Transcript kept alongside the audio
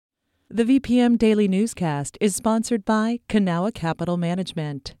The VPM Daily Newscast is sponsored by Kanawha Capital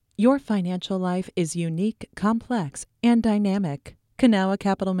Management. Your financial life is unique, complex, and dynamic. Kanawha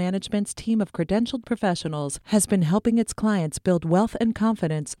Capital Management's team of credentialed professionals has been helping its clients build wealth and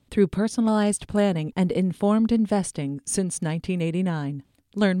confidence through personalized planning and informed investing since 1989.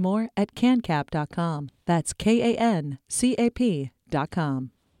 Learn more at cancap.com. That's KANCAP.com.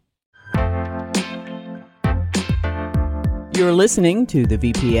 You're listening to the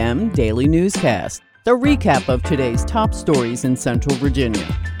VPM Daily Newscast, the recap of today's top stories in Central Virginia.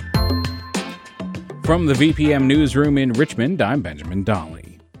 From the VPM Newsroom in Richmond, I'm Benjamin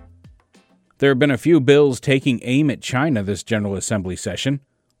Dolly. There have been a few bills taking aim at China this General Assembly session.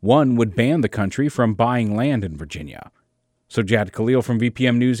 One would ban the country from buying land in Virginia. So Jad Khalil from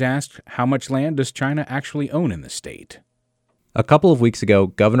VPM News asked, how much land does China actually own in the state? A couple of weeks ago,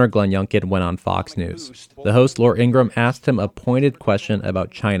 Governor Glenn Youngkin went on Fox News. The host, Laura Ingraham, asked him a pointed question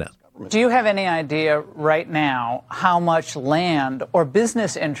about China. Do you have any idea right now how much land or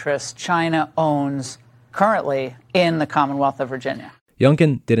business interests China owns currently in the Commonwealth of Virginia?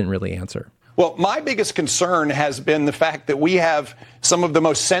 Youngkin didn't really answer. Well, my biggest concern has been the fact that we have some of the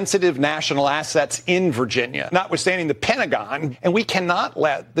most sensitive national assets in Virginia, notwithstanding the Pentagon, and we cannot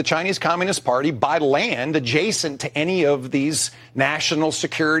let the Chinese Communist Party buy land adjacent to any of these national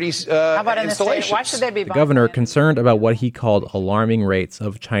security How about in the installations. state? Why should they be The governor, concerned about what he called alarming rates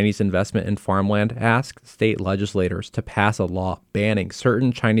of Chinese investment in farmland, asked state legislators to pass a law banning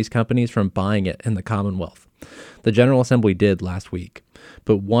certain Chinese companies from buying it in the Commonwealth. The General Assembly did last week.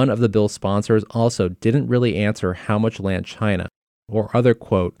 But one of the bill's sponsors also didn't really answer how much land China or other,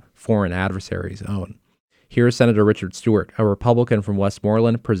 quote, foreign adversaries own. Here's Senator Richard Stewart, a Republican from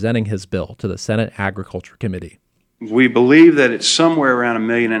Westmoreland, presenting his bill to the Senate Agriculture Committee. We believe that it's somewhere around 1.5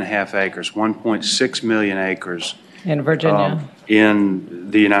 million acres, 1.6 million acres. In Virginia?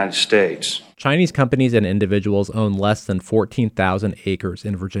 In the United States. Chinese companies and individuals own less than 14,000 acres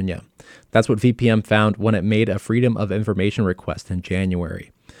in Virginia. That's what VPM found when it made a Freedom of Information request in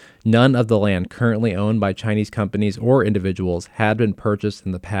January. None of the land currently owned by Chinese companies or individuals had been purchased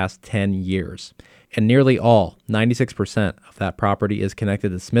in the past 10 years. And nearly all, 96% of that property is connected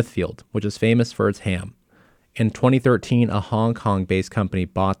to Smithfield, which is famous for its ham. In 2013, a Hong Kong-based company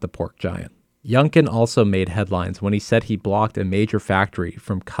bought the pork giant. Youngkin also made headlines when he said he blocked a major factory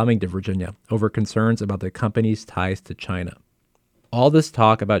from coming to Virginia over concerns about the company's ties to China. All this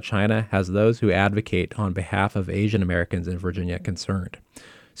talk about China has those who advocate on behalf of Asian Americans in Virginia concerned.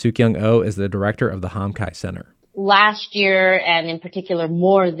 Soo-Kyung Oh is the director of the Ham Khai Center. Last year, and in particular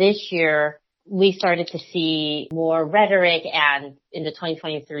more this year, we started to see more rhetoric and in the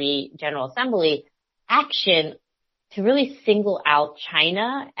 2023 General Assembly action to really single out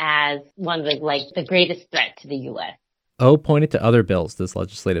China as one of the greatest threat to the U.S. Oh pointed to other bills this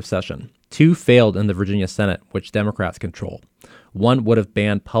legislative session. Two failed in the Virginia Senate, which Democrats control. One would have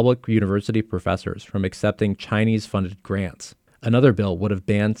banned public university professors from accepting Chinese-funded grants. Another bill would have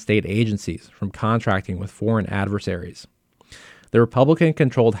banned state agencies from contracting with foreign adversaries. The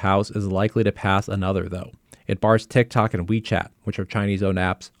Republican-controlled House is likely to pass another, though. It bars TikTok and WeChat, which are Chinese-owned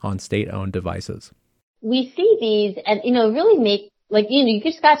apps, on state-owned devices. We see these and, really make, you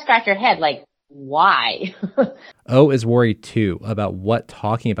just got to scratch your head, why? Oh is worried, too, about what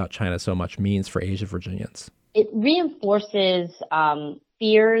talking about China so much means for Asian Virginians. It reinforces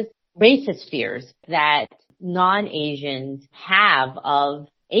fears, racist fears that non-Asians have of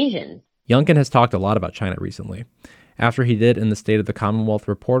Asians. Youngkin has talked a lot about China recently. After he did in the State of the Commonwealth,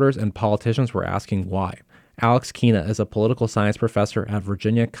 reporters and politicians were asking why. Alex Kina is a political science professor at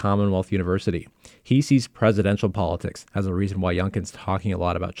Virginia Commonwealth University. He sees presidential politics as a reason why Youngkin's talking a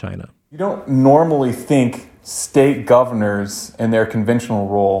lot about China. You don't normally think state governors in their conventional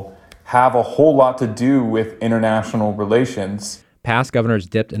role have a whole lot to do with international relations. Past governors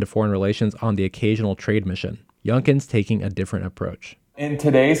dipped into foreign relations on the occasional trade mission. Youngkin's taking a different approach. In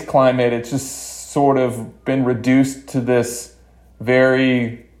today's climate, it's just sort of been reduced to this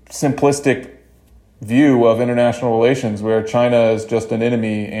very simplistic view of international relations where China is just an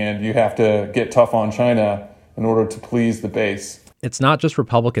enemy and you have to get tough on China in order to please the base. It's not just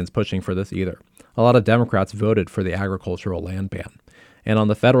Republicans pushing for this either. A lot of Democrats voted for the agricultural land ban. And on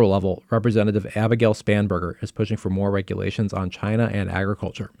the federal level, Representative Abigail Spanberger is pushing for more regulations on China and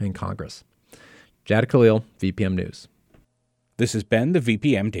agriculture in Congress. Jad Khalil, VPM News. This has been the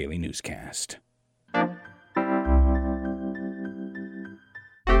VPM Daily Newscast.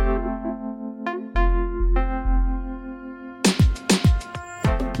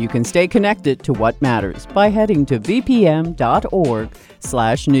 You can stay connected to what matters by heading to vpm.org/news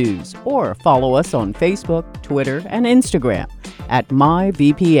or follow us on Facebook, Twitter, and Instagram at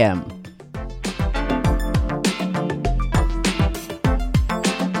MyVPM.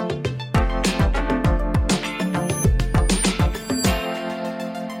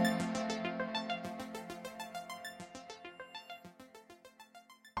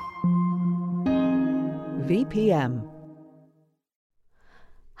 VPM.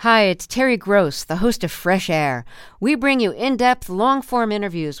 Hi, it's Terry Gross, the host of Fresh Air. We bring you in-depth, long-form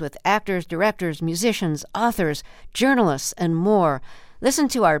interviews with actors, directors, musicians, authors, journalists, and more. Listen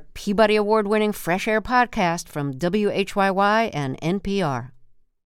to our Peabody Award-winning Fresh Air podcast from WHYY and NPR.